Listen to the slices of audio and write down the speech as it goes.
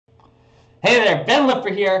Hey there, Ben Lipper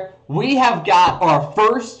here. We have got our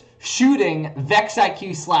first shooting VEX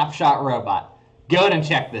IQ Slapshot robot. Go ahead and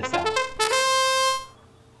check this out.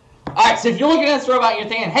 Alright, so if you're looking at this robot and you're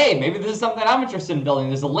thinking, hey, maybe this is something I'm interested in building,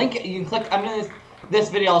 there's a link you can click under this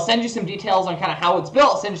video. I'll send you some details on kind of how it's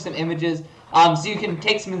built, I'll send you some images, so you can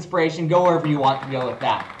take some inspiration, go wherever you want to go with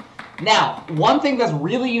that. Now, one thing that's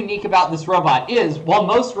really unique about this robot is, while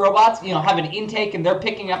most robots, have an intake and they're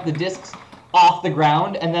picking up the discs off the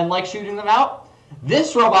ground and then shooting them out,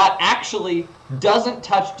 this robot actually doesn't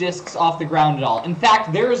touch discs off the ground at all. In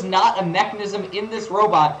fact, there is not a mechanism in this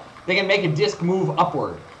robot that can make a disc move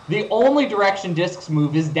upward. The only direction discs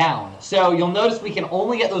move is down. So you'll notice we can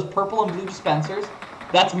only get those purple and blue dispensers.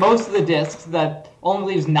 That's most of the discs. That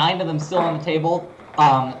only leaves 9 of them still on the table,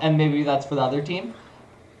 and maybe that's for the other team.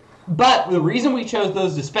 But the reason we chose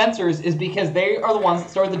those dispensers is because they are the ones that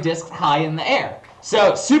store the discs high in the air.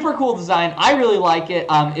 So, super cool design. I really like it.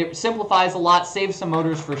 It simplifies a lot, saves some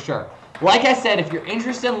motors for sure. Like I said, if you're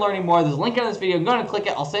interested in learning more, there's a link on this video. Go ahead and click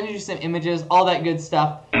it. I'll send you some images, all that good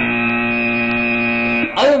stuff.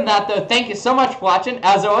 Other than that, though, thank you so much for watching.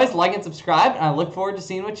 As always, like and subscribe, and I look forward to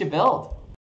seeing what you build.